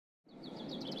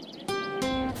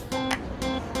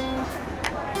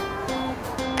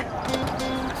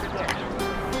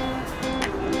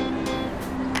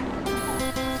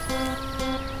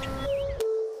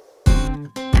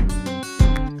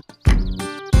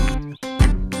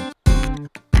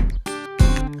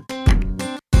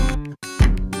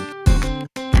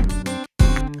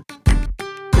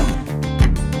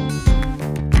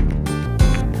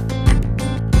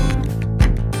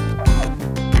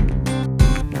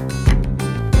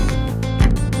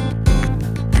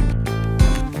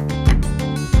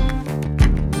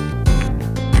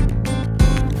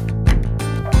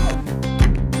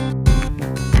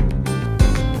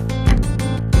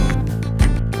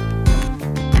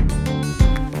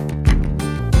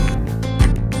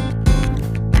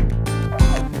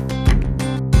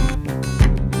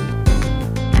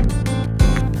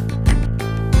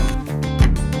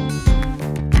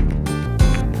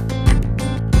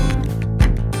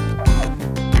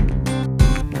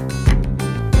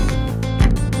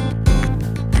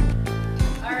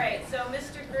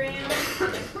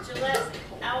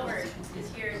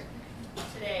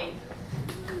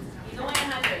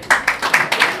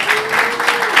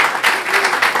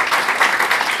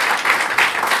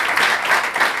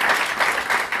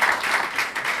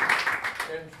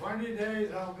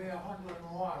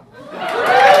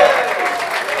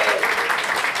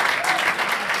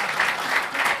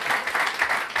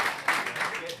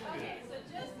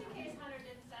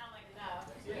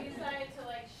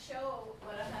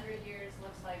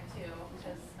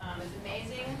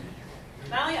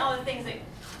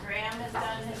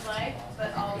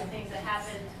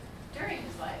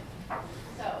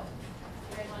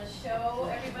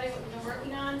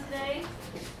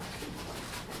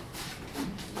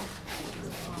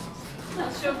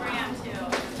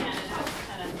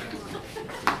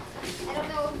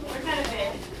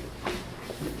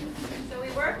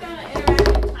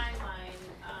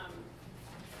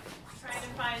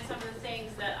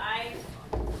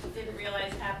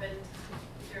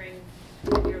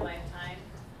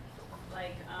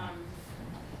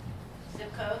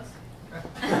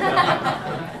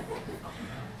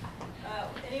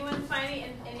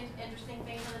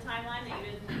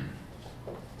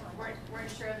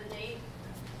sure of the date.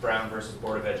 Brown versus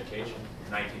Board of Education,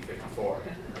 1954.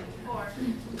 54.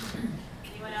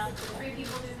 Anyone else? Did 3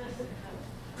 people do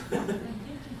this?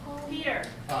 Peter.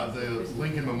 The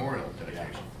Lincoln Memorial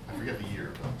dedication. I forget the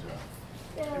year,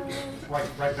 but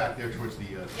right back there towards the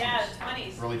yeah,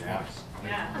 20s. Early 20s.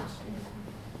 Yeah.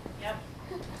 Yep.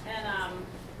 And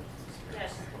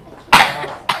yes. I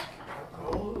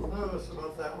was nervous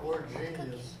about that word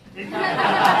genius. I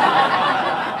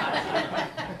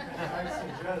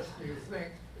suggest you think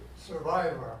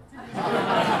survivor.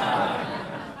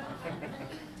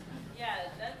 Yeah,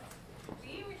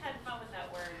 we had fun with that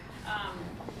word.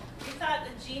 We thought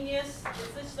the genius,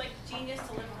 it's just like genius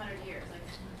to live 100 years. Like,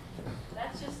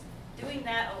 that's just, doing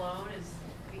that alone is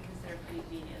we consider pretty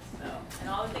genius. So, and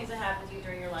all the things that happen to you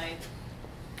during your life.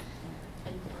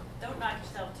 And don't knock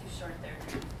yourself too short there.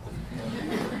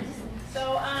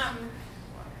 So,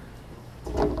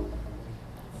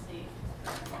 let's see.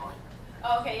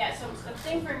 Oh, okay, yeah, so the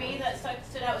thing for me that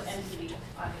stood out was MTV,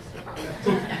 obviously.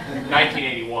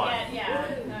 1981. Yeah,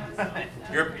 that was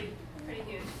pretty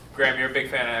huge. Graham, you're a big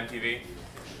fan of MTV?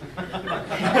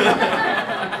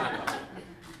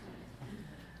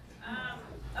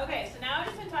 Okay, so now I'm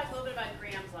just going to talk a little bit about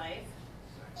Graham's life.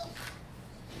 Do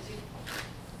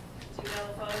you know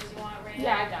the photos you want, Raina?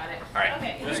 Yeah, I got it. All right.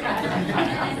 Okay. Let's go.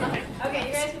 Okay,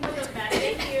 you guys can put those back.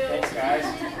 Thank you. Thanks, guys.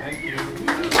 Thank you.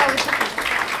 Can you shut this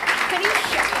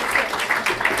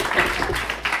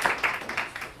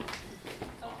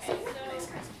Okay, so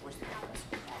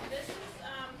this is just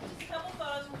a couple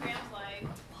photos from Graham's life.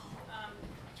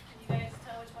 Can you guys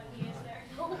tell which one he is there?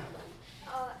 On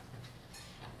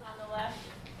the left.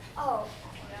 Oh,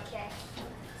 Yep. okay.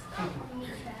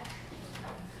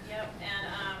 Yep, and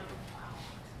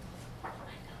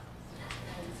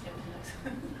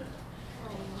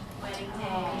wedding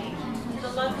day. The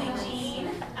lovely Jean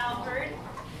Alvord,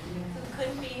 who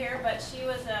couldn't be here, but she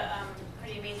was a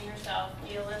pretty amazing herself,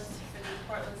 violist for the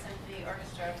Portland Symphony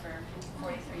Orchestra for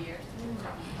 43 years.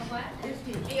 What?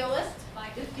 50. Violist?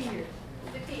 50 years.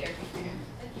 50 years.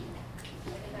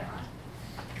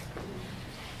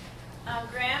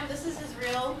 Graham, this is his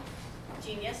real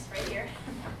genius right here.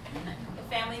 The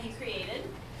family he created.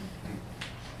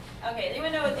 Okay,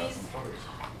 anyone know what these are?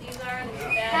 These badges?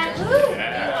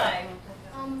 Yeah.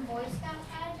 Boy Scout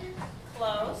badges?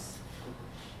 Close.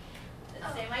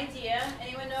 The same idea.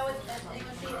 Anyone know what?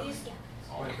 Anyone see these? Yeah.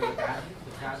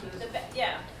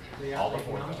 All the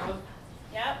 4,000.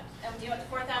 Yep. And do you know what the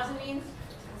 4,000 means?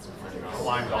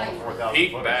 Climbed all the 4,000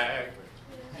 Peak footers. bag.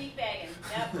 Peak bagging.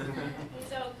 Yep.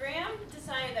 So Graham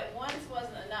decided that once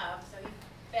wasn't enough, so he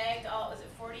bagged all. Was it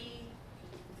 43?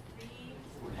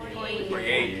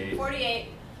 48. 48.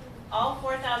 All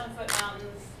 4,000-foot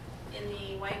mountains in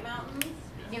the White Mountains.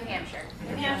 New Hampshire.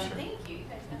 New Hampshire. Thank you. You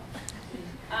guys know.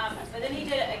 But then he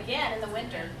did it again in the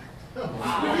winter.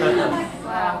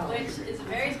 Wow. Which is a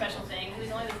very special thing. He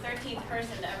was only the 13th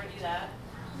person to ever do that.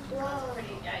 Whoa.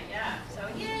 Pretty, yeah. So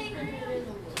yay,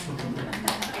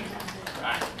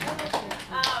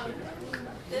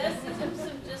 this is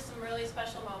just some really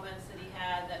special moments that he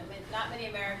had that not many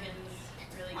Americans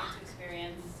really get to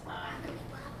experience,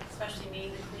 especially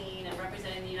meeting the Queen and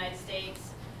representing the United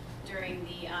States during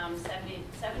the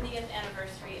 70th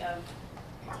anniversary of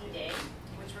D-Day,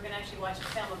 which we're going to actually watch a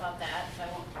film about that. So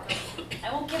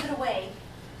I won't give it away.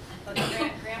 But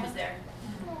Graham was there.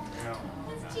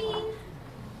 That's Jean.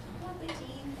 Lovely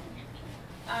Jean.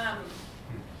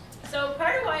 So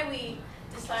part of why we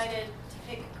decided to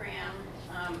pick Graham,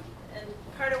 and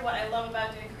part of what I love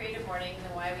about doing Creative Mornings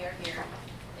and why we are here,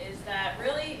 is that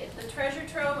really the treasure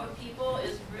trove of people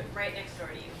is right next door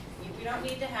to you. We don't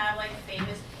need to have like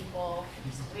famous people.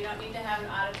 We don't need to have an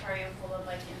auditorium full of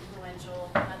like influential.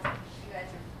 You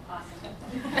guys are awesome.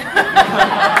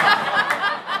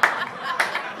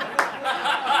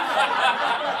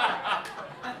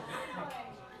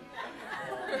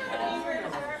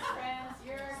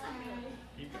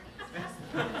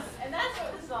 And that's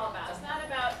what this is all about. It's not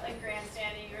about like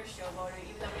grandstanding or showboating,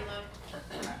 even though we love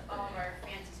all of our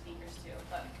fancy speakers too.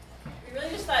 But we really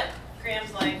just thought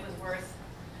Graham's life was worth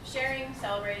sharing,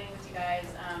 celebrating with you guys,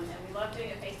 and we love doing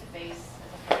it face to face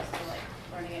as opposed to like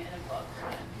learning it in a book or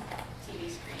on a TV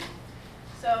screen.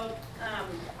 So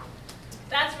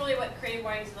that's really what Creative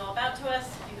Mornings is all about to us,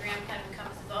 and Graham kind of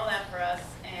encompasses all that for us,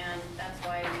 and that's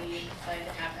why we decided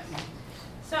to have him.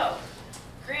 So,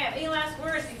 Graham, any last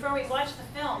words before we watch the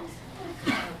films?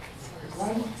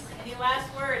 Any last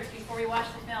words before we watch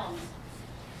the films?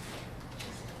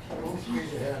 Full speed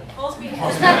ahead. Full speed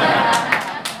ahead.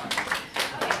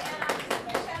 Okay,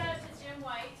 and shout out to Jim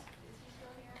White. Is he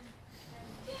still here?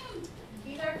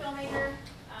 He's our filmmaker.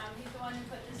 He's the one who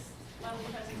put this lovely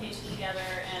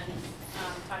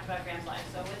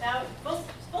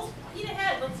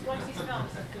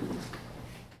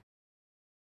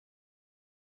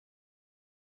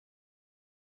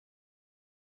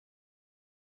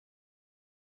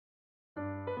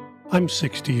I'm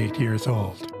 68 years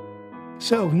old.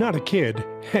 So, not a kid,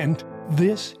 and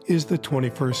this is the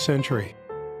 21st century.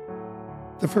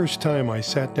 The first time I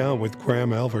sat down with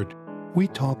Graham Alvord, we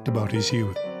talked about his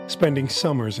youth, spending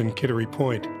summers in Kittery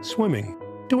Point, swimming,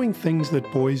 doing things that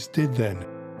boys did then.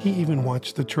 He even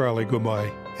watched the trolley go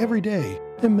by every day.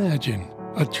 Imagine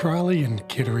a trolley in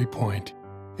Kittery Point.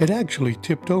 It actually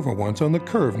tipped over once on the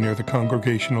curve near the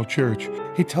Congregational Church.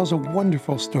 He tells a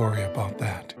wonderful story about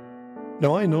that.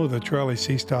 Now, I know the trolley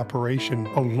ceased operation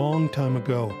a long time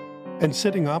ago, and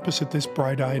sitting opposite this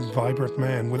bright-eyed, vibrant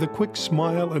man with a quick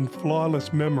smile and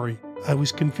flawless memory, I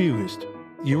was confused.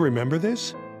 You remember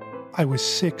this? I was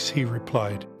 6, he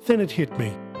replied. Then it hit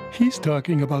me. He's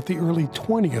talking about the early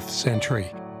 20th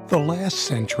century, the last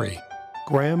century.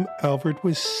 Graham Alvord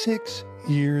was 6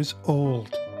 years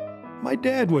old. My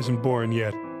dad wasn't born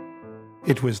yet.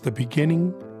 It was the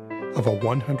beginning of a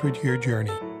 100-year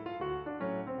journey.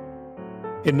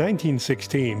 In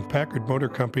 1916, Packard Motor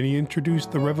Company introduced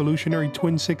the revolutionary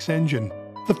twin-six engine.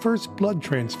 The first blood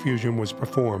transfusion was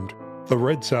performed. The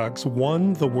Red Sox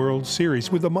won the World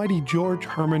Series with the mighty George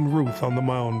Herman Ruth on the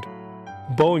mound.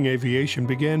 Boeing Aviation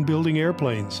began building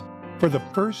airplanes. For the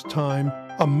first time,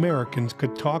 Americans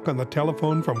could talk on the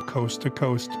telephone from coast to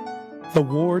coast. The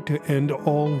war to end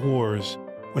all wars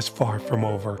was far from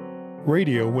over.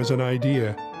 Radio was an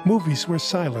idea. Movies were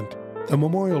silent. The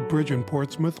Memorial Bridge in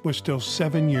Portsmouth was still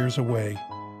 7 years away.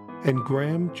 And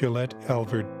Graham Gillette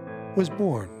Alvord was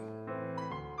born.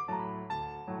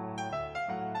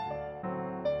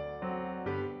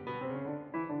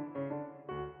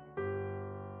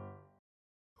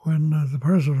 When the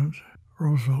president,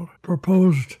 Roosevelt,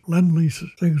 proposed Lend-Lease,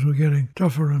 things were getting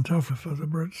tougher and tougher for the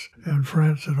Brits, and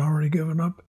France had already given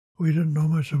up. We didn't know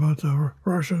much about the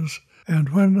Russians. And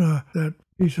when that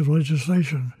piece of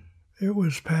legislation, it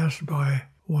was passed by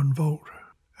one vote.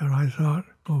 And I thought,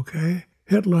 okay,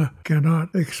 Hitler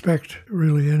cannot expect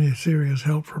really any serious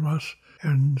help from us,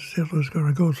 and Hitler's going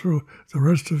to go through the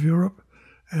rest of Europe,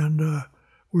 and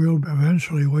we'll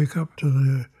eventually wake up to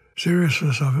the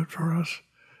seriousness of it for us,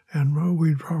 and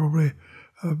we'd probably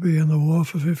be in the war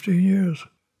for 15 years.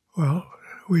 Well,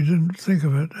 we didn't think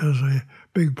of it as a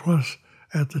big plus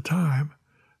at the time,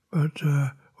 but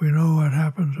we know what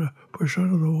happened to push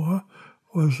out of the war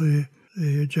was the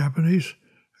Japanese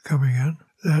coming in.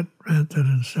 That meant that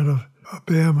instead of a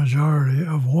bare majority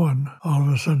of one, all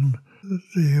of a sudden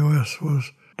the U.S. was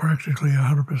practically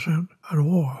 100% at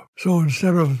war. So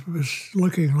instead of this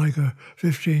looking like a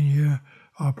 15-year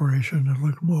operation, it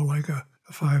looked more like a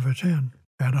 5 or 10.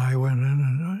 And I went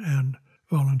in and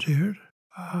volunteered.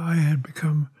 I had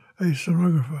become a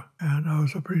stenographer, and I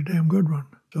was a pretty damn good one.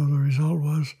 So the result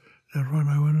was that when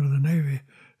I went into the Navy,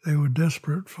 they were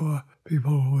desperate for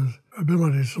people with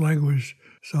abilities, language.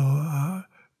 So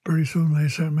pretty soon they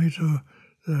sent me to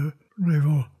the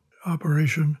naval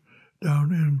operation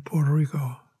down in Puerto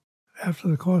Rico. After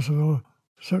the course of a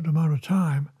certain amount of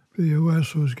time, the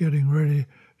U.S. was getting ready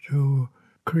to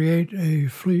create a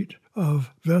fleet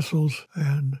of vessels,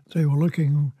 and they were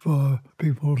looking for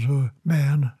people to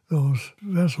man those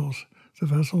vessels. The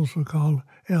vessels were called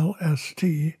LST,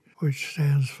 which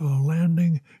stands for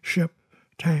Landing Ship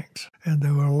Tanks, and they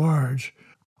were large.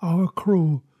 Our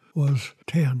crew was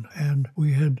 10, and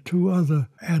we had 2 other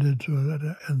added to it,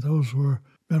 and those were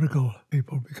medical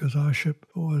people, because our ship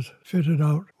was fitted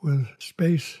out with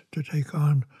space to take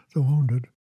on the wounded.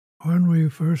 When we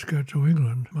first got to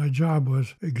England, my job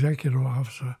was executive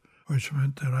officer, which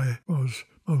meant that I was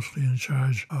mostly in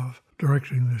charge of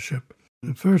directing the ship.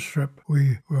 The first trip,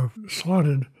 we were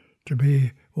slotted to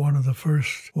be one of the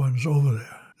first ones over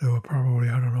there. There were probably,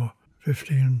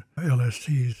 15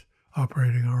 LSTs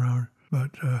operating around, but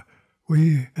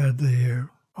we had the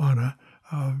honor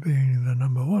of being the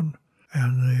number one,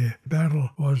 and the battle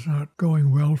was not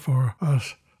going well for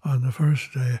us on the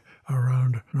first day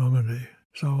around Normandy.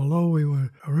 So although we were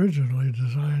originally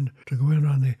designed to go in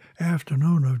on the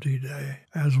afternoon of D-Day,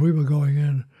 as we were going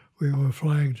in, we were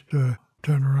flagged to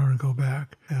turn around and go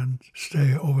back and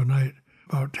stay overnight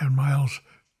about 10 miles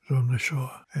from the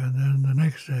shore. And then the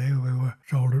next day, we were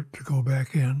told to go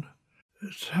back in.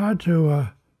 It's hard to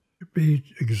be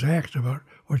exact about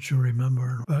what you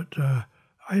remember, but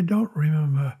I don't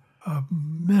remember a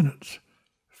minute's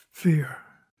fear.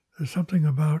 There's something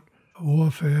about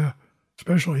warfare,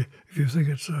 especially if you think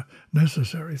it's a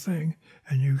necessary thing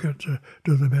and you've got to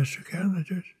do the best you can, that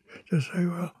you just say,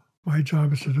 well, my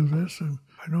job is to do this. And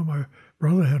I know my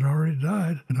brother had already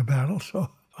died in a battle, so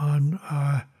on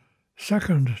our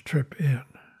second trip in,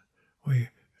 we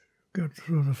got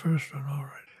through the first one all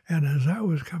right. And as that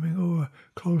was coming over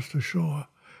close to shore,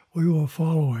 we were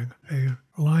following a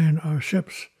line of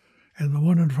ships, and the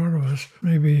one in front of us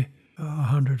maybe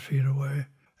 100 feet away.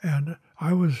 And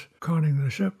I was conning the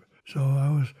ship, so I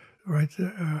was right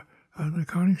there at the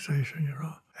conning station, you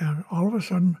know. And all of a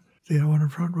sudden, the one in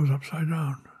front was upside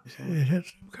down. It hit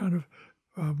some kind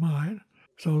of mine.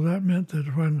 So that meant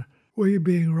that when we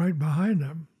being right behind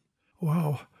them,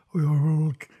 wow, we were a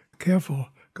little careful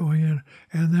going in.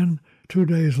 And then 2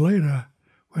 days later,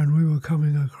 when we were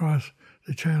coming across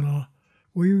the channel,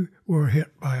 we were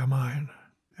hit by a mine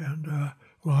and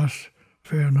lost a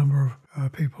fair number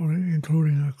of people,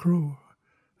 including a crew.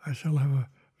 I still have a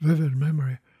vivid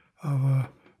memory of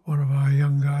one of our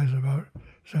young guys, about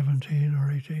 17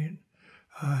 or 18,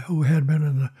 who had been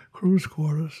in the crew's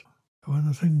quarters when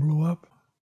the thing blew up.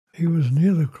 He was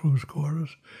near the crew's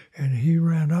quarters, and he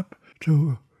ran up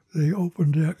to the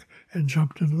open deck and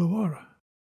jumped into the water.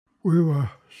 We were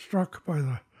struck by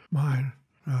the mine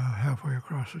halfway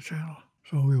across the channel,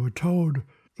 so we were towed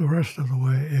the rest of the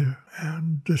way in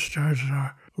and discharged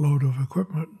our load of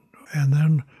equipment. And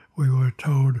then we were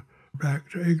towed back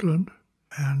to England,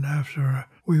 and after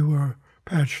we were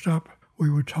patched up, we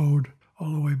were towed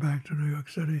all the way back to New York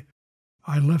City.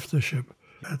 I left the ship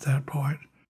at that point.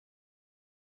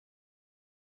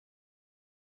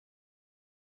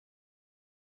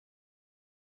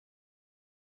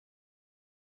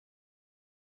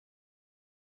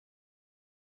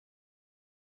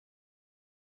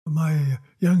 My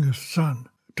youngest son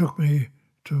took me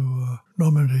to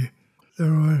Normandy.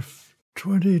 There were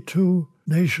 22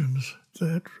 nations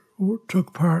that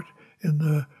took part in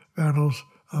the battles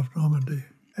of Normandy,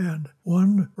 and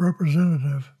one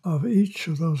representative of each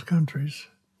of those countries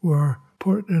were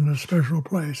put in a special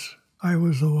place. I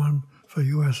was the one for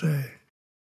USA.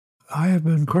 I have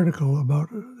been critical about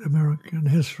American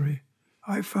history.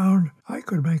 I found I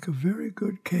could make a very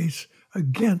good case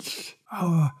against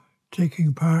our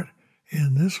taking part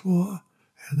in this war,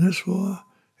 and this war,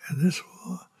 and this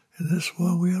war, and this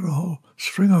war. We had a whole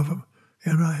string of them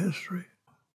in our history.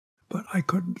 But I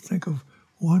couldn't think of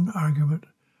one argument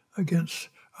against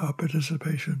our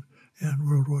participation in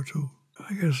World War II.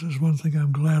 I guess there's one thing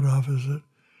I'm glad of, is that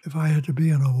if I had to be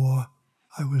in a war,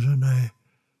 I was in a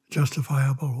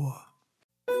justifiable war.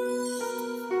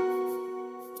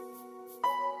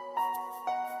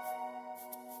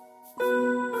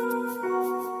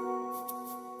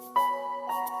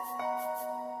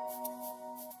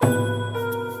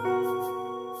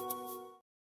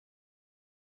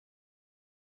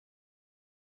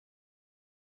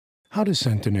 How do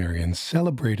centenarians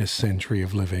celebrate a century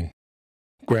of living?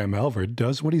 Graham Alvord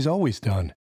does what he's always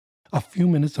done. A few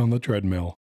minutes on the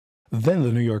treadmill. Then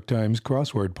the New York Times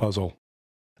crossword puzzle.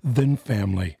 Then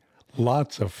family.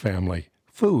 Lots of family.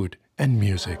 Food and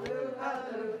music.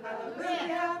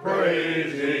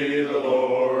 Praise ye the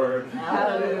Lord.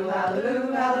 Hallelujah,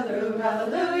 hallelujah,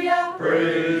 hallelujah.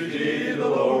 Praise ye the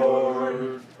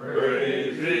Lord.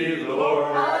 Praise ye the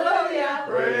Lord. Hallelujah.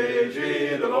 Praise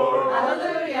ye the Lord.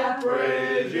 Hallelujah.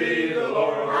 Praise ye the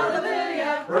Lord.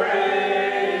 Hallelujah.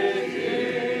 Praise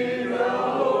ye the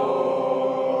Lord.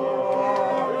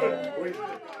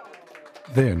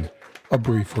 Then a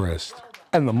brief rest.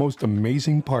 And the most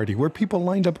amazing party where people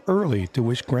lined up early to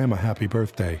wish Graham a happy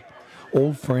birthday.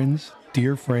 Old friends,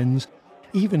 dear friends,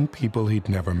 even people he'd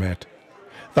never met.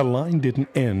 The line didn't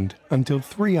end until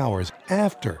 3 hours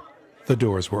after the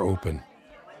doors were open.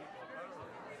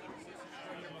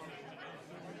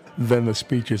 Then the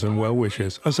speeches and well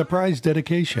wishes, a surprise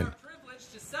dedication. We're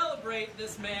privileged to celebrate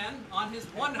this man on his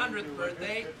 100th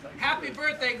birthday. Happy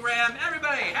birthday, Graham.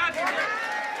 Everybody, happy birthday.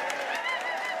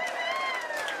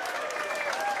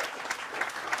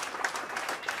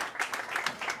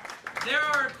 There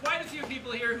are quite a few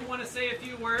people here who want to say a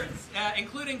few words,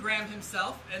 including Graham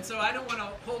himself, and so I don't want to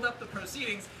hold up the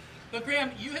proceedings. But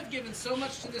Graham, you have given so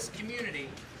much to this community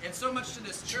and so much to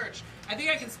this church. I think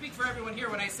I can speak for everyone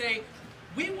here when I say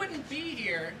we wouldn't be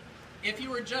here if you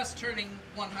were just turning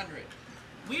 100.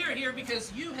 We are here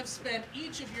because you have spent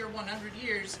each of your 100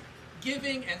 years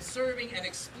giving and serving and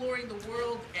exploring the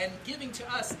world and giving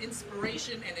to us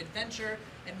inspiration and adventure,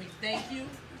 and we thank you.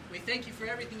 We thank you for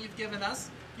everything you've given us.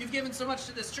 You've given so much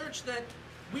to this church that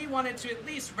we wanted to at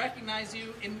least recognize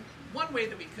you in one way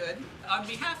that we could. On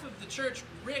behalf of the church,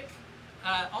 Rick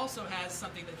also has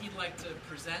something that he'd like to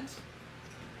present.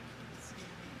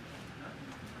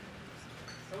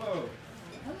 Hello.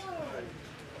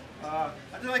 I'd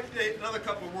just like to say another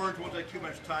couple of words, won't take too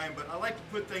much time, but I like to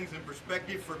put things in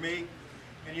perspective for me.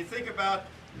 And you think about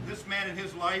this man in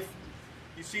his life,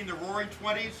 he's seen the Roaring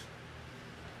 '20s,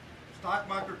 stock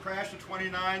market crash of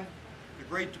 '29, the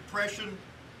Great Depression,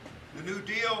 the New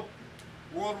Deal,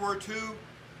 World War II,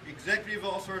 executive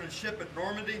officer on a ship at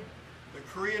Normandy, the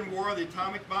Korean War, the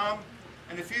atomic bomb,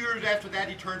 and a few years after that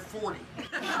he turned 40.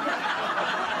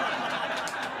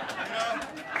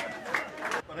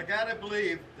 But I gotta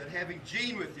believe that having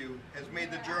Gene with you has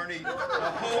made the journey a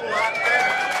whole lot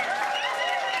better.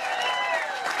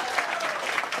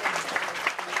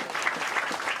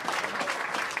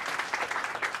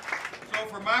 So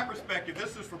from my perspective,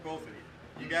 this is for both of you.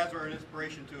 You guys are an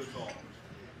inspiration to us all.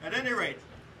 At any rate,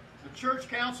 the church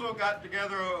council got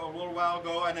together a little while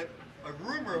ago, and a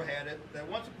rumor had it that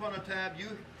once upon a time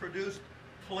you produced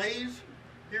plays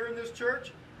here in this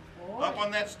church, up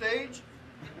on that stage,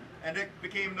 and it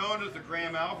became known as the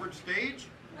Graham Alvord stage,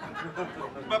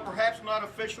 but perhaps not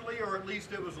officially, or at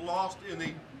least it was lost in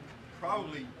the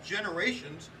probably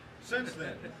generations since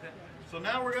then. So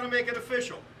now we're going to make it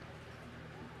official.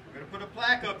 We're going to put a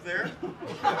plaque up there.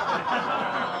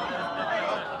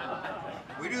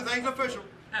 We do things official.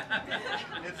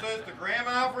 It says the Graham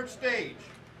Alvord stage,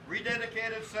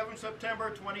 rededicated 7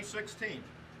 September 2016.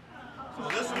 So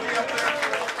this will be up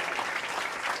there.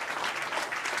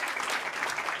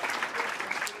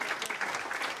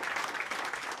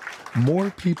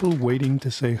 More people waiting to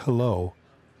say hello.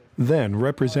 Then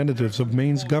representatives of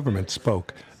Maine's government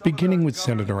spoke, beginning with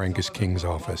Senator Angus King's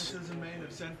office. Offices in Maine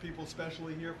have sent people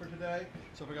specially here for today,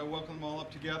 so we're going to welcome them all up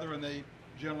together, and they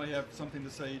generally have something to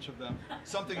say, each of them.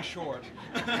 Something short.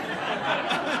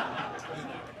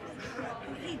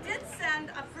 He did send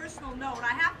a personal note.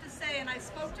 I have to say, and I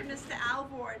spoke to Mr.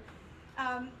 Alvord,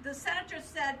 the senator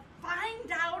said,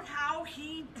 find out how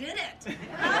he did it.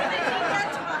 How did he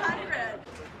get to 100?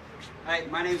 Hi,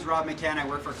 my name is Rob McCann. I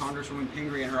work for Congresswoman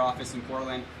Pingree in her office in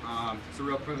Portland. It's a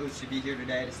real privilege to be here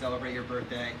today to celebrate your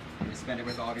birthday and to spend it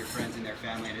with all of your friends and their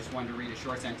family. I just wanted to read a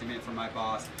short sentiment from my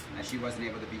boss, as she wasn't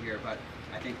able to be here, but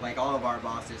I think like all of our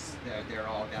bosses, they're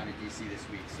all down in D.C. this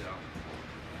week. So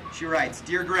she writes,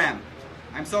 Dear Graham,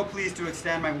 I'm so pleased to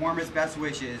extend my warmest best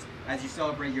wishes as you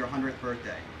celebrate your 100th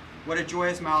birthday. What a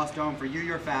joyous milestone for you,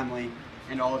 your family,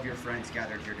 and all of your friends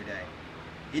gathered here today.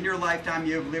 In your lifetime,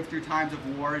 you have lived through times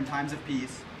of war and times of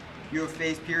peace. You have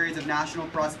faced periods of national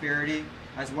prosperity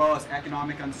as well as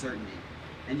economic uncertainty.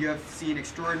 And you have seen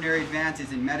extraordinary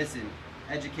advances in medicine,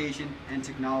 education, and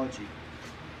technology.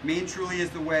 Maine truly is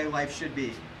the way life should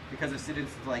be because of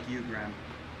citizens like you, Graham.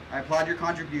 I applaud your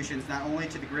contributions not only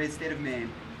to the great state of Maine,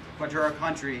 but to our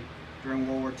country during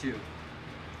World War II.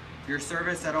 Your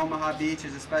service at Omaha Beach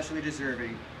is especially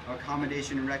deserving of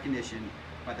commendation and recognition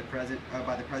by the President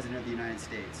of the United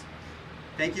States.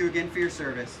 Thank you again for your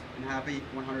service, and happy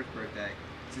 100th birthday.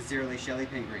 Sincerely, Shelley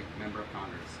Pingree, Member of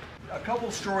Congress. A couple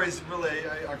stories really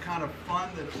are kind of fun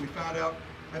that we found out.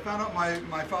 I found out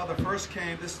my father first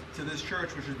came to this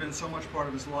church, which has been so much part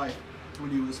of his life, when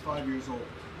he was 5 years old.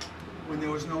 When there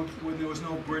was no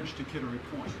bridge to Kittery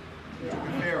Point. He took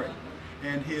a ferry,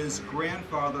 and his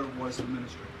grandfather was the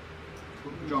minister,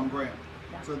 John Graham.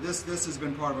 So this has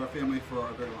been part of our family for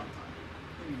a very long time.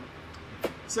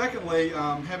 Secondly,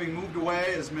 having moved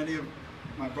away, as many of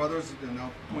my brothers, and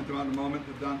I'll point them out in a moment,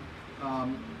 have done,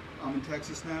 I'm in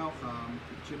Texas now,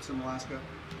 Gibson, Alaska,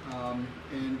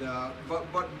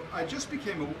 but I just it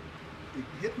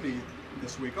hit me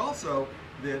this week also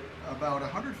that about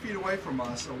 100 feet away from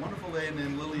us, a wonderful lady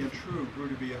named Lillian True grew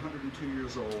to be 102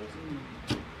 years old,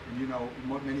 and you know,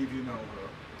 many of you know her.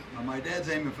 My dad's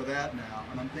aiming for that now,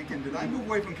 and I'm thinking, did I move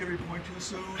away from Kittery Point too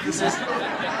soon? This is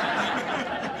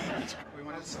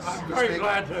I'm very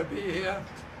glad to be here.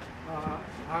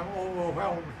 I'm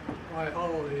overwhelmed by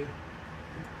all the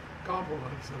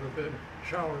compliments that have been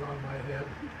showered on my head.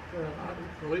 They're not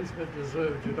the least bit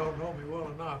deserved. You don't know me well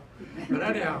enough. But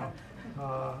anyhow,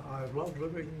 I've loved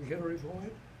living in Kittery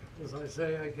Point. As I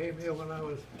say, I came here when I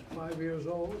was 5 years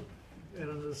old, and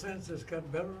in a sense, it's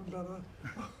got better and better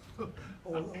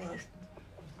over the last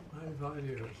 95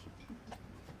 years.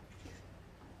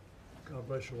 God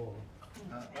bless you all.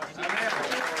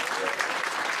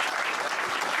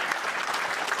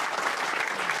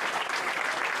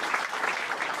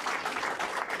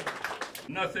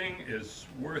 Nothing is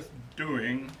worth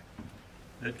doing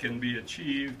that can be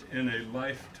achieved in a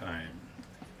lifetime,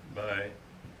 by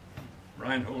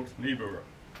Reinhold Niebuhr.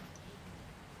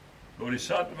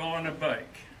 Bodhisattva on a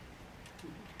bike.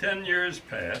 10 years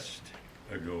past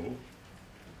ago,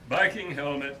 biking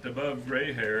helmet above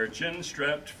gray hair, chin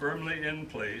strapped firmly in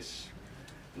place,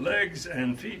 legs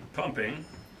and feet pumping,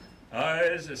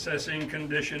 eyes assessing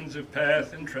conditions of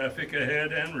path and traffic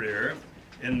ahead and rear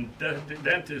in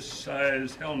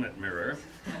dentist-sized helmet mirror,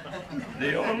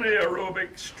 the only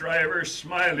aerobic striver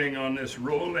smiling on this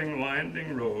rolling,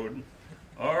 winding road,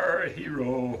 our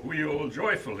hero wheeled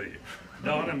joyfully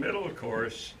down a middle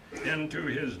course into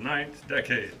his 9th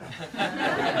decade.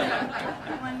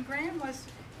 When Graham was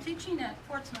teaching at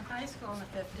Portsmouth High School in the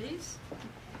 50s,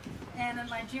 and in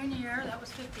my junior year, that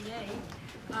was 58,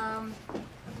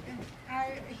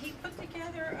 he put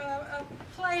together a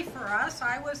play for us.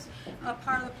 I was a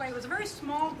part of the play. It was a very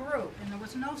small group, and there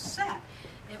was no set.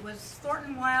 It was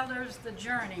Thornton Wilder's The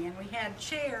Journey, and we had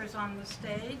chairs on the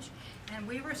stage, and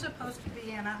we were supposed to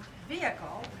be in a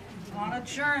vehicle on a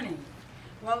journey.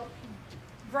 Well,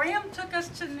 Graham took us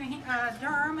to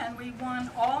Durham, and we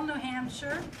won all New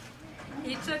Hampshire.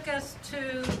 He took us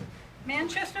to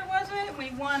Manchester, was it?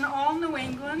 We won all New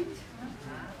England.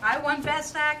 I won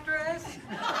Best Actress.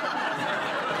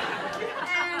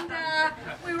 And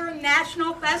we were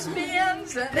national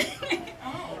thespians.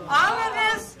 All of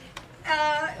this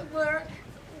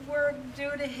were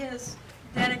due to his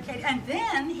dedication. And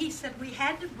then he said we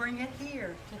had to bring it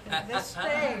here to this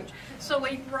stage. So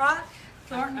we brought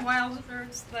Thornton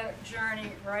Wilder's The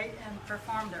Journey right and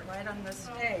performed it right on the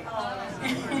stage.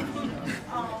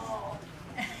 Oh.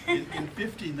 In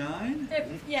 59?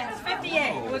 Yes,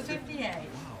 58. It was 58.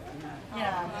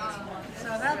 Yeah. So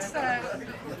that's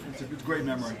it's a great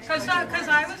memory. Because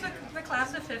I was the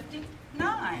class of 59.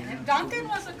 And Duncan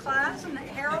was a class, and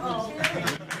Harold was here.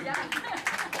 Yeah.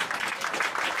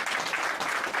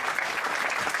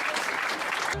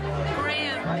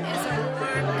 Graham is a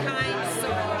warm, kind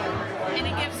soul, and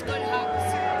he gives good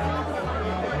hugs.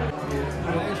 I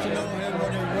used to know him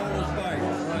when he rode his bike,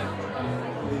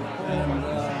 and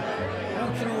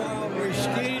once in a while we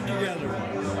skied together.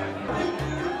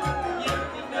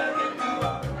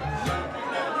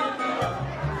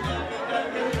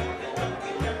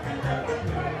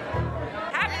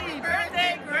 Happy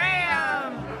birthday, Graham!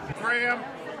 Graham,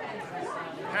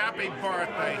 happy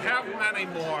birthday. Have many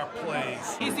more,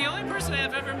 please. He's the only person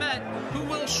I've ever met who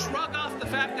will shrug off the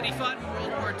fact that he fought in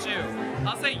World War II.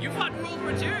 I'll say, you fought in World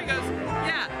War II? He goes,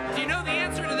 yeah. Do you know the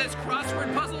answer to this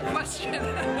crossword puzzle question?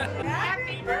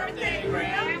 Happy birthday,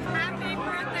 Graham! Happy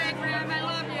birthday, Graham! I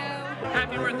love you!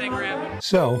 Happy birthday, Graham!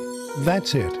 So,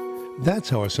 that's it. That's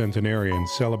how a centenarian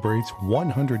celebrates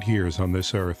 100 years on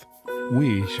this earth.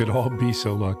 We should all be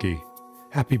so lucky.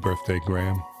 Happy birthday,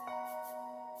 Graham.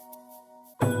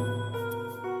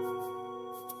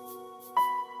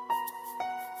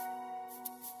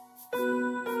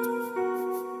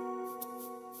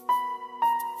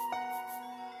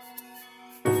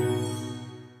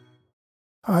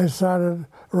 I started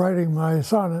writing my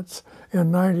sonnets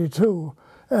in '92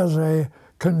 as a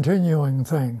continuing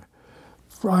thing.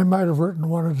 I might have written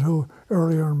one or two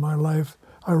earlier in my life.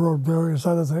 I wrote various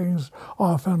other things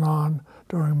off and on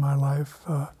during my life.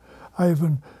 I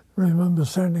even remember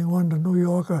sending one to New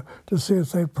Yorker to see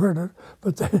if they'd print it,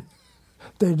 but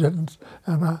they didn't.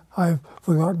 And I've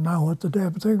forgotten now what the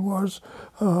damn thing was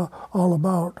all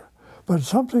about. But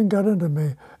something got into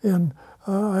me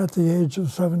at the age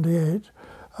of 78.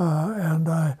 And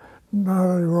I not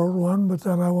only wrote one, but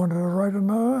then I wanted to write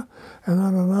another, and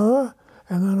then another,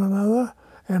 and then another.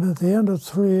 And at the end of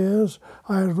 3 years,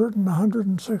 I had written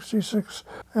 166,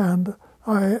 and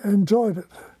I enjoyed it.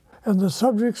 And the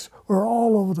subjects were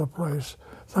all over the place.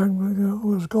 Something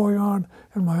was going on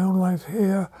in my own life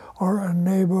here, or a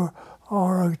neighbor,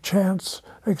 or a chance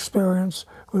experience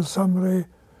with somebody.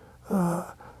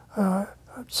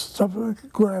 Something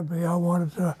grabbed me. I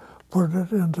wanted to put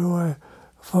it into a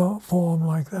form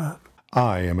like that.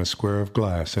 I am a square of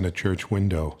glass in a church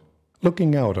window,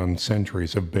 looking out on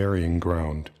centuries of burying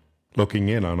ground, looking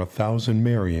in on 1,000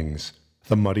 marryings.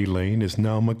 The muddy lane is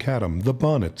now macadam, the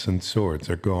bonnets and swords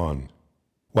are gone.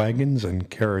 Wagons and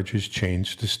carriages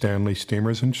changed to Stanley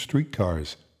steamers and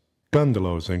streetcars.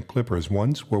 Gondolas and clippers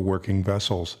once were working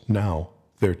vessels, now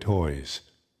they're toys.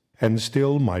 And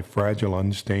still my fragile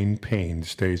unstained pain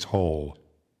stays whole,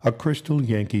 a crystal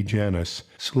Yankee Janus,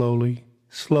 slowly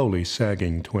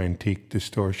sagging to antique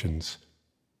distortions.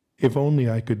 If only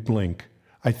I could blink,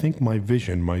 I think my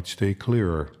vision might stay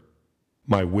clearer.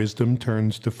 My wisdom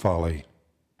turns to folly,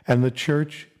 and the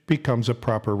church becomes a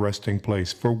proper resting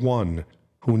place for one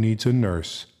who needs a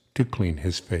nurse to clean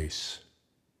his face.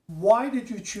 Why did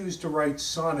you choose to write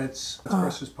sonnets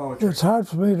versus poetry? It's hard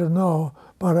for me to know,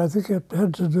 but I think it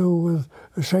had to do with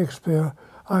Shakespeare.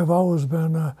 I've always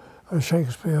been a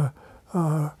Shakespeare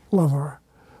lover.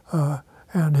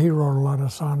 And he wrote a lot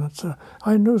of sonnets.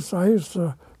 I used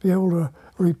to be able to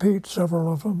repeat several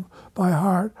of them by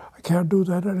heart. I can't do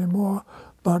that anymore,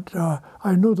 but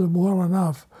I knew them well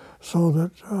enough so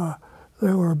that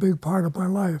they were a big part of my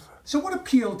life. So what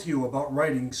appealed to you about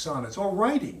writing sonnets, or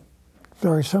writing?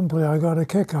 Very simply, I got a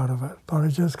kick out of it, but I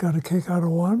just got a kick out of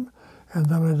one, and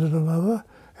then I did another,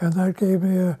 and that gave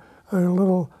me a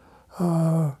little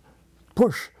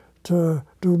push to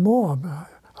do more.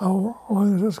 How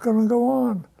long is this going to go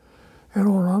on? And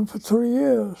it went on for 3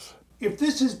 years. If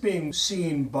this is being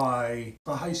seen by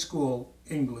a high school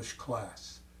English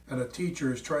class, and a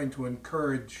teacher is trying to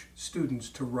encourage students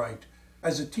to write,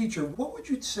 as a teacher, what would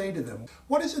you say to them?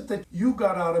 What is it that you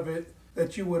got out of it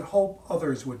that you would hope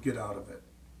others would get out of it?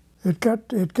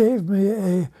 It gave me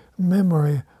a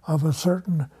memory of a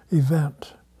certain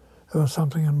event. There was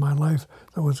something in my life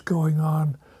that was going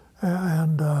on,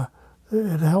 and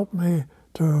it helped me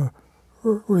to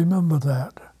remember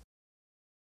that.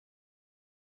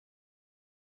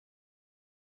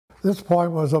 This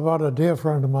poem was about a dear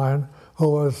friend of mine who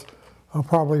was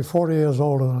probably 40 years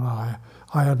older than I.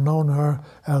 I had known her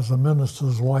as the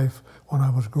minister's wife when I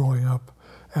was growing up,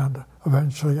 and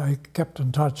eventually I kept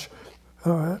in touch.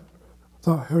 Her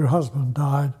husband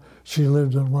died. She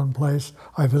lived in one place.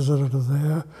 I visited her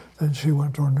there. Then she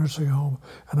went to a nursing home,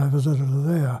 and I visited her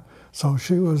there. So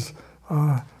she was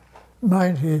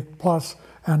 90 plus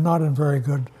and not in very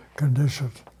good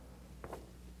condition.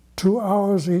 2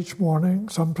 hours each morning,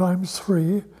 sometimes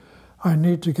 3, I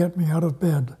need to get me out of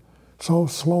bed. So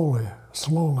slowly,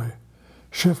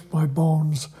 shift my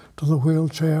bones to the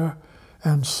wheelchair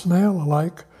and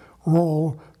snail-like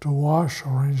roll to wash,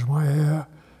 arrange my hair,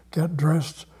 get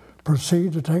dressed,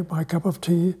 proceed to take my cup of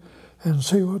tea and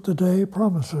see what the day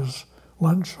promises.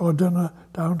 Lunch or dinner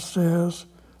downstairs,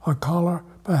 a collar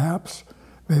perhaps,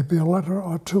 maybe a letter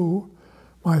or two.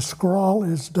 My scrawl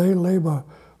is day labor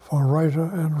for writer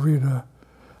and reader.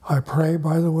 I pray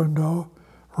by the window,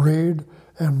 read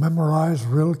and memorize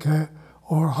Rilke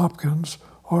or Hopkins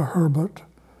or Herbert.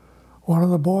 One of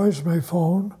the boys may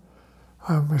phone.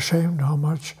 I'm ashamed how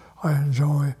much I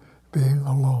enjoy being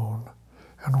alone.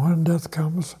 And when death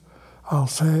comes, I'll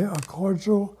say a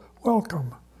cordial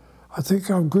welcome. I think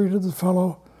I've greeted the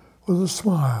fellow with a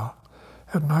smile.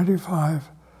 At 95,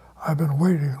 I've been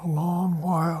waiting a long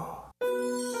while.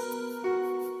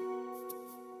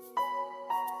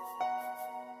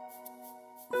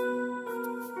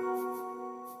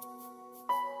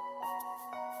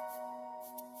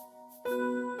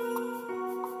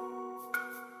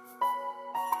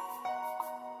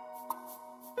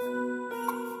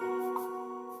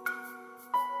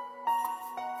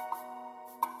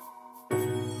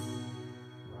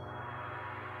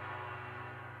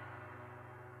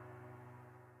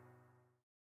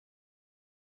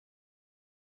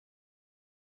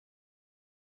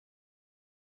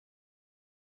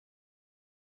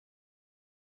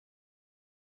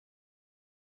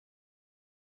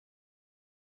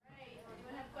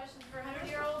 Questions for a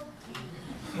 100-year-old?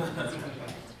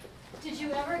 Did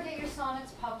you ever get your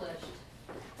sonnets published?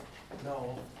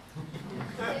 No.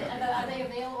 Are they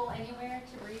available anywhere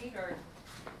to read, or?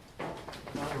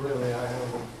 Not really.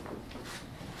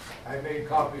 I made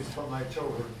copies for my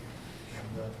children,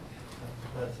 and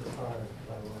that's as far as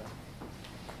I went.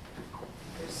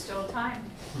 There's still time.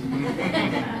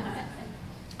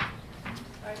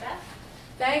 All right, Beth?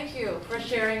 Thank you for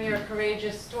sharing your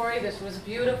courageous story. This was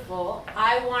beautiful.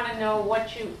 I want to know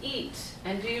what you eat.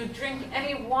 And do you drink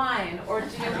any wine? Or do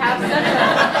you have such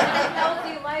a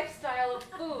healthy lifestyle of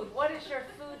food? What is your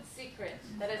food secret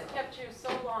that has kept you so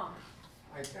long?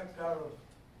 I kept out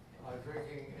of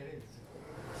drinking any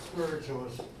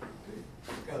spirituous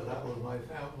because that was my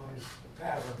family's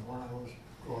pattern when I was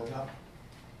growing up.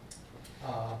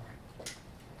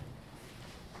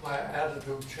 My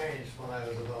attitude changed when I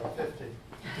was about 50.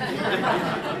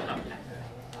 And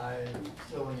I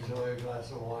still enjoy a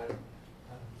glass of wine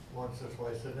once or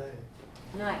twice a day.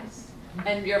 Nice.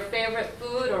 And your favorite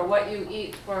food or what you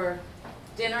eat for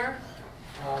dinner?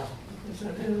 It's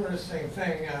an interesting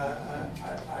thing.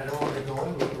 I don't want to go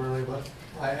into it really, but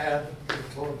my attitude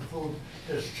toward food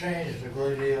has changed a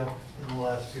great deal in the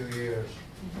last few years.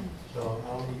 So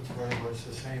I'll eat very much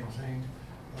the same thing,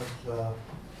 but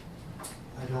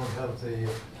I don't have the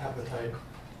appetite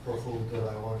for food that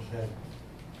I once had.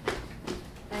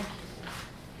 Thank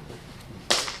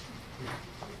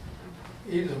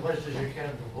you. Eat as much as you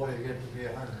can before you get to be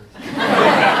 100.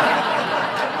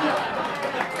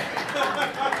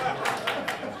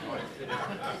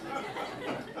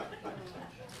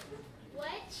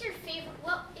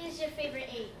 What is your favorite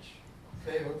age?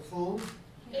 Favorite food?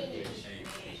 Age.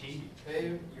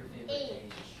 Favorite?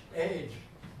 Age. Age.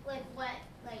 Like what?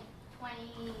 Like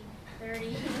 20,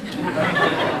 30?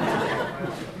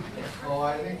 Oh,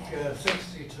 I think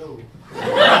 62.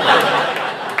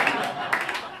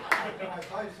 My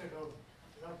bicycle,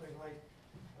 something like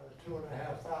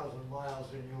 2,500 miles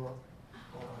in Europe.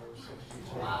 when I was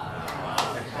 62.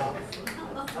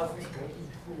 Nothing could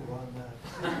improve on that.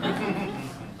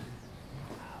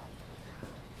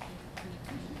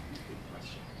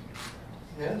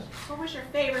 Yes? What was your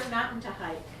favorite mountain to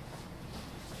hike?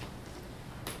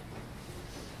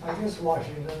 I guess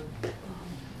Washington. I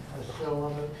still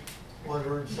love it,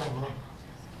 winter and summer.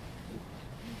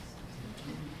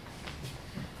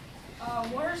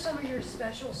 What are some of your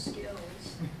special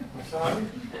skills? I'm sorry?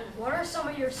 What are some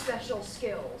of your special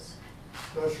skills?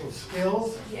 Special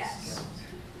skills? Yes.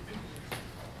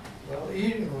 Well,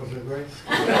 eating was a great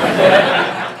skill.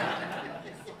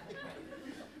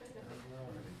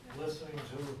 Listening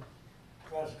to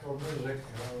classical music,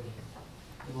 I was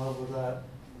in love with that.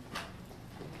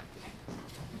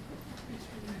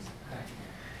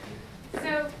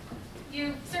 So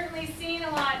you've certainly seen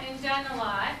a lot and done a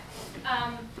lot.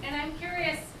 And I'm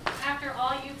curious, after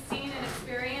all you've seen and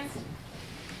experienced,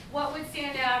 what would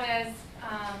stand out as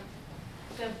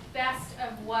the best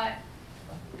of what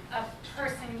a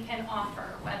person can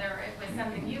offer, whether it was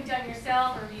something you've done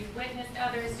yourself or you've witnessed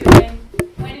others doing?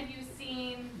 When have you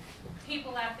seen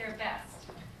people at their best?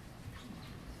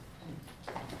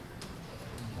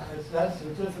 That's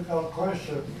a difficult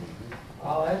question.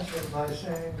 I'll answer it by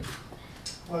saying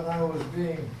when I was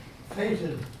being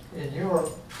feted in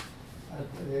Europe at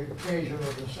the occasion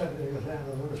of the 70th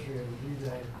anniversary of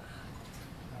D-Day,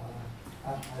 I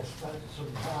spent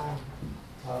some time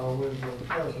with the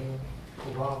President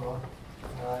Obama,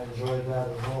 and I enjoyed that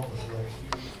enormously.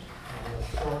 In a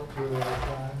short period of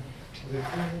time, with the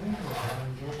Queen of England, I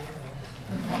enjoyed that.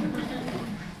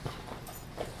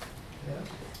 Yes?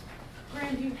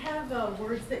 Graham, do you have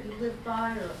words that you live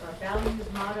by, or a value,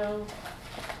 motto?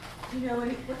 Do you know what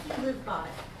do you live by?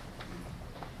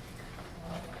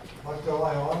 What do I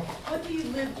want? What do you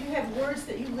live? Do you have words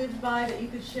that you live by that you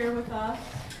could share with us?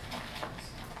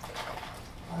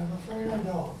 I'm afraid I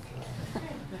don't.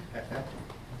 I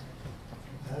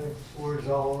have words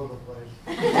all over the place.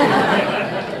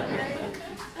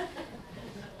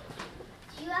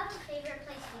 Do you have a favorite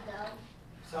place to go?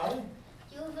 Sorry? Do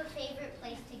you have a favorite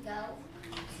place to go?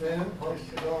 Favorite place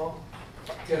to go?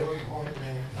 Getaway Point,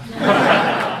 Maine.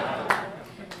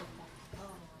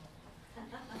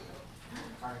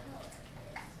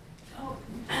 Oh,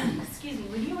 excuse me.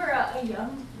 When you were a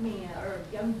young man or a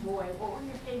young boy, what were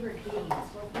your favorite games?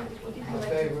 What did you like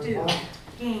to do? What?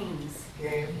 Games.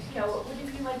 Games. You know, what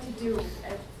did you like to do?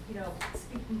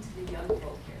 Speaking to the young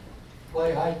folk here.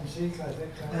 Play hide and seek, I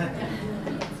think. That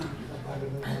might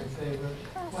have been my favorite.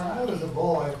 When I was a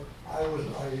boy, I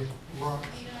lunch.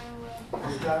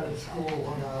 I started school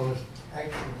when I was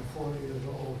actually 4 years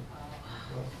old,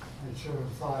 but I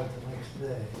turned 5 the next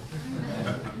day.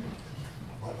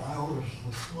 But I was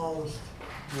the smallest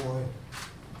boy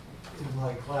in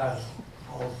my class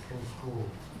all through school.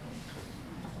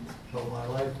 So my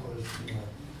life was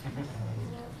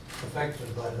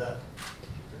affected by that.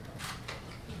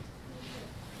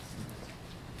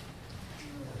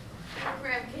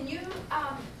 Graham, can you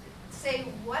say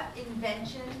what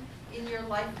invention in your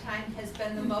lifetime has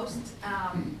been the most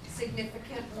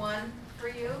significant one for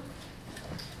you?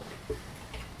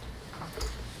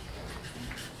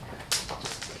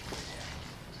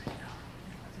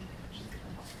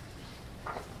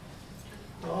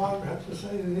 Well, I would have to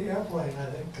say the airplane, I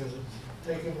think, because it's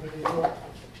taken me to New York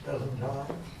a dozen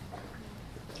times.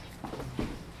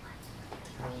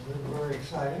 And it's been very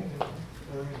exciting and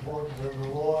very important in the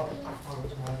law. I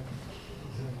was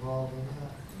involved in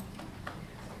that.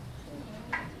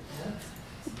 Yeah?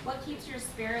 What keeps your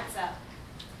spirits up?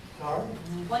 Sorry?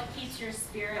 What keeps your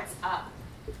spirits up?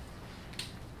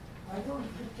 I don't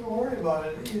have to worry about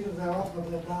it. Either they're up or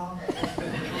they're down. The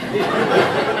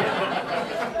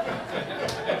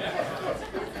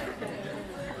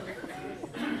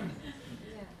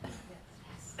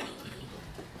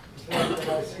fact that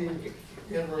I see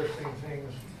interesting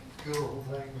things, beautiful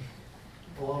things,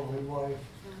 a lovely wife,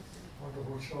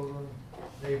 wonderful children,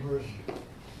 neighbors,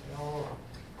 they all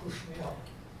push me up.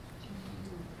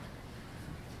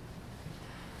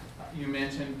 You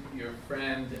mentioned your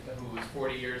friend who was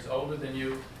 40 years older than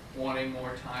you wanting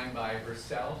more time by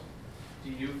herself.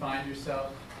 Do you find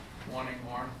yourself wanting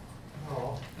more?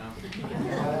 No. No?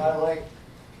 I like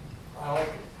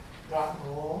rock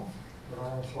and roll, but I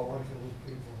also like to meet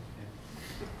people.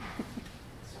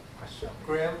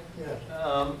 Graham? Yes.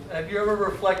 Have you ever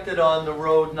reflected on the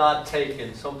road not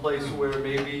taken, someplace where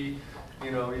maybe,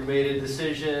 you made a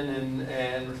decision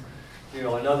and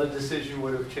another decision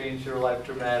would have changed your life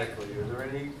dramatically? Are there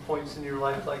any points in your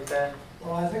life like that?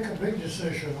 Well, I think a big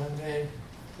decision I made,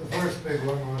 the first big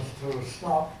one was to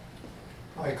stop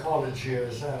my college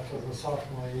years after the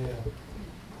sophomore year.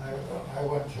 I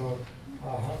went to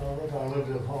Harvard. I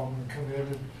lived at home and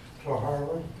commuted to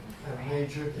Harvard and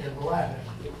majored in Latin.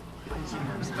 And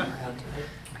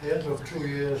at the end of 2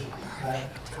 years, I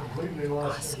completely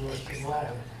lost interest in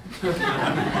Latin.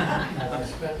 And I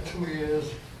spent 2 years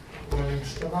learning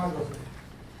stenography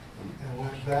and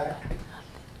went back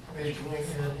majoring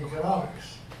in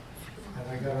economics. And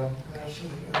I got a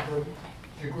master's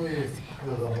degree with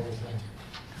the whole thing.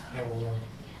 So, I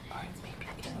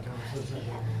don't know if there's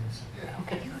anything else.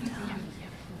 Thank you.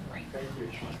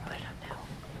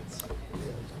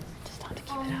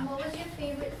 What was your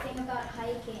favorite thing about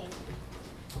hiking?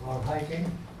 About hiking?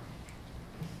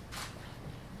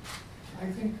 I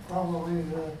think probably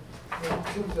the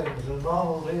two things. The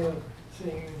novelty of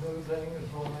seeing new things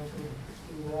when I could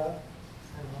do that,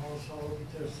 and also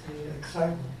just the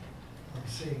excitement of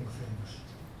seeing things.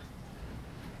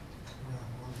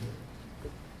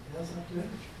 Yes, that's it.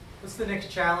 What's the next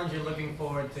challenge you're looking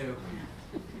forward to?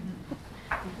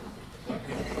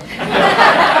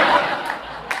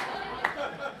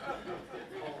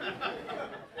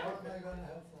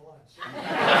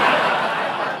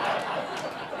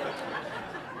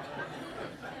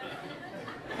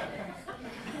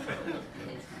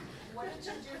 What did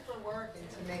you do for work and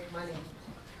to make money?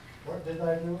 What did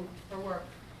I do? For work.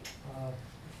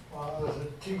 Well, I was a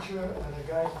teacher and a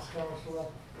guidance counselor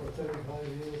for 35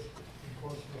 years in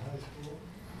Portsmouth High School.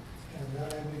 And then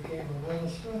I became a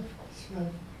minister,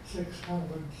 spent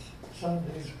 600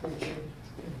 Sundays preaching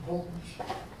in pulpits.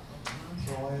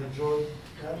 So I enjoyed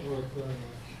that work very much.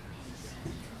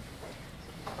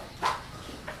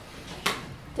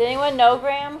 Did anyone know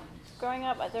Graham growing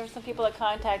up? There were some people that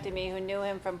contacted me who knew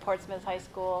him from Portsmouth High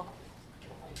School.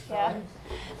 Yeah?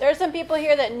 There are some people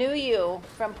here that knew you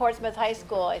from Portsmouth High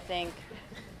School, I think.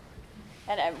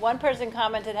 And one person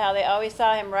commented how they always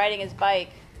saw him riding his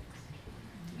bike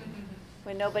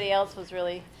when nobody else was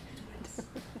really.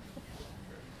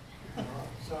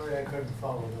 Sorry, I couldn't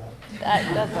follow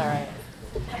that. That's all right.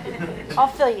 I'll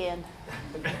fill you in.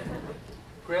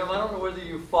 Graham, I don't know whether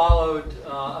you followed,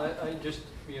 I just,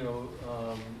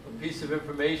 a piece of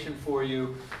information for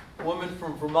you. A woman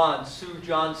from Vermont, Sue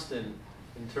Johnston,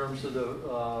 in terms of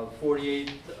the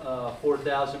 48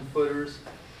 4,000 footers,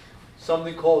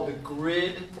 something called the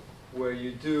grid, where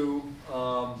you do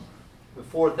the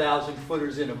 4,000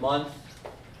 footers in a month.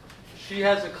 She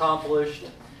has accomplished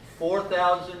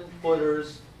 4,000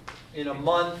 footers in a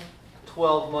month,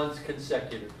 12 months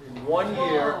consecutive. In 1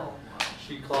 year,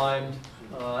 she climbed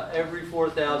every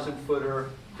 4,000 footer,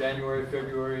 January,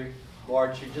 February,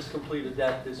 March. She just completed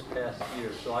that this past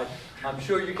year. So I'm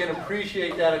sure you can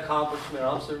appreciate that accomplishment.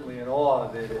 I'm certainly in awe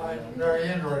of it. I'm very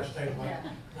interesting, but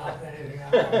not anything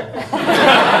else. We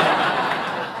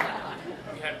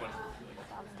had one.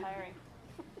 Sounds tiring.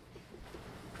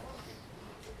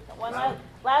 One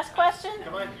last question?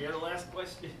 Come on, you're the last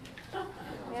question.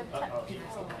 We have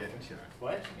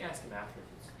What? You ask him after.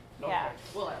 Yeah. Okay,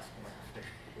 we'll ask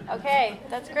him. Okay,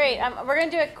 that's great. We're going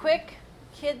to do a quick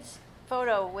kids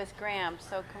photo with Graham.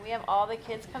 So can we have all the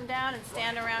kids come down and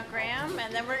stand around Graham?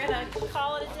 And then we're going to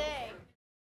call it a day.